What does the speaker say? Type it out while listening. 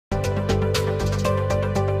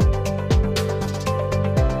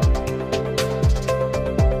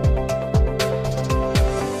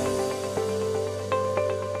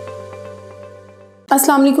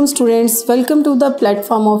Assalamu alaikum students, welcome to the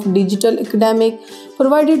platform of Digital Academic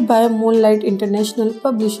provided by Moonlight International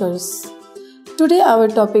Publishers. Today our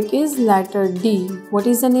topic is letter D. What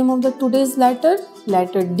is the name of the today's letter?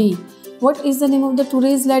 Letter D. What is the name of the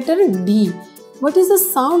today's letter? D. What is the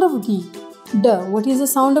sound of D? D. What is the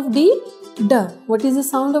sound of D? D. What is the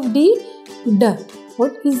sound of D? D.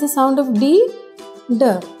 What is the sound of D? D.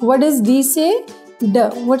 What does D say? D.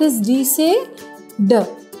 What does D say? D.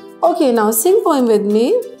 Okay, now sing poem with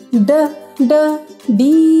me. D, d,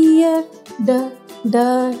 deer, d, d,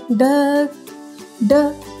 duck, d,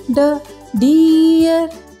 d, deer,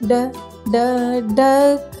 d, d,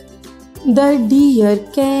 duck. The deer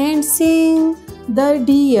can sing, the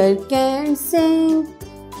deer can sing,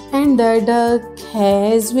 and the duck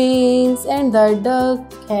has wings, and the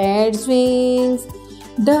duck has wings.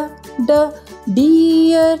 D, d,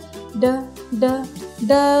 deer, d, d,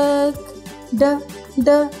 duck, d,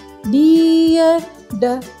 d, deer,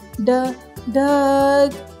 d, d,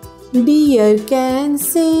 duck. Deer can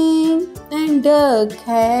sing and duck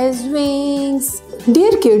has wings.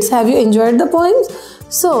 Dear kids, have you enjoyed the poems?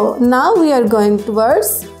 So now we are going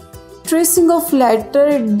towards tracing of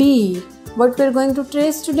letter D. What we are going to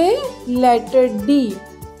trace today? Letter D.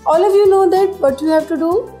 All of you know that what you have to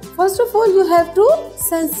do? First of all, you have to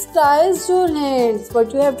sensitize your hands.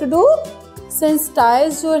 What you have to do?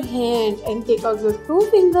 Sensitize your hand and take out your two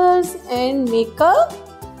fingers and make a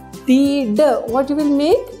D. What you will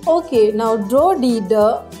make? Okay, now draw D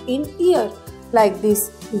in ear like this.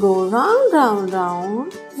 Go round, round,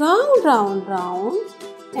 round, round, round, round,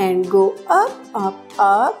 and go up, up,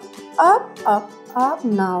 up, up, up, up.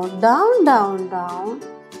 Now down, down, down,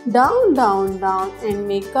 down, down, down, and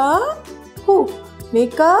make a hook.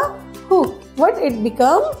 Make a hook. What it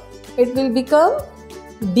become? It will become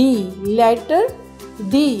D, letter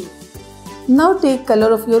D. Now take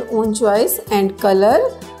color of your own choice and color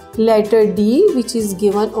letter D which is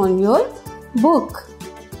given on your book.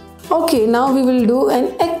 Okay, now we will do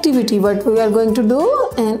an activity. What we are going to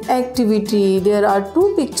do? An activity. There are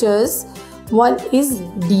two pictures. One is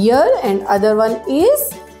deer and other one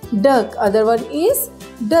is duck. Other one is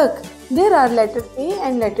duck. There are letter A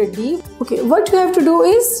and letter D. Okay, what you have to do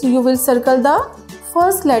is you will circle the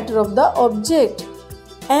first letter of the object.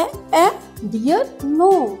 A, deer,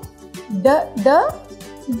 no. D,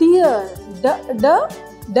 deer. D,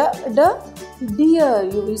 deer.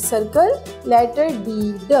 You will circle letter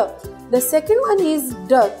D, D. The second one is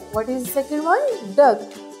duck. What is the second one? Duck.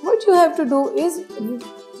 What you have to do is,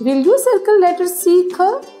 will you circle letter C, K?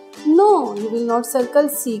 No, you will not circle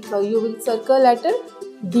C, K. You will circle letter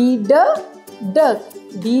D, duck.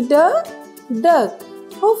 D, duck.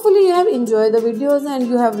 Hopefully you have enjoyed the videos and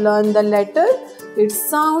you have learned the letter, its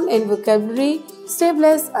sound and vocabulary. Stay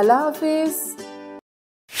blessed. Allah Hafiz.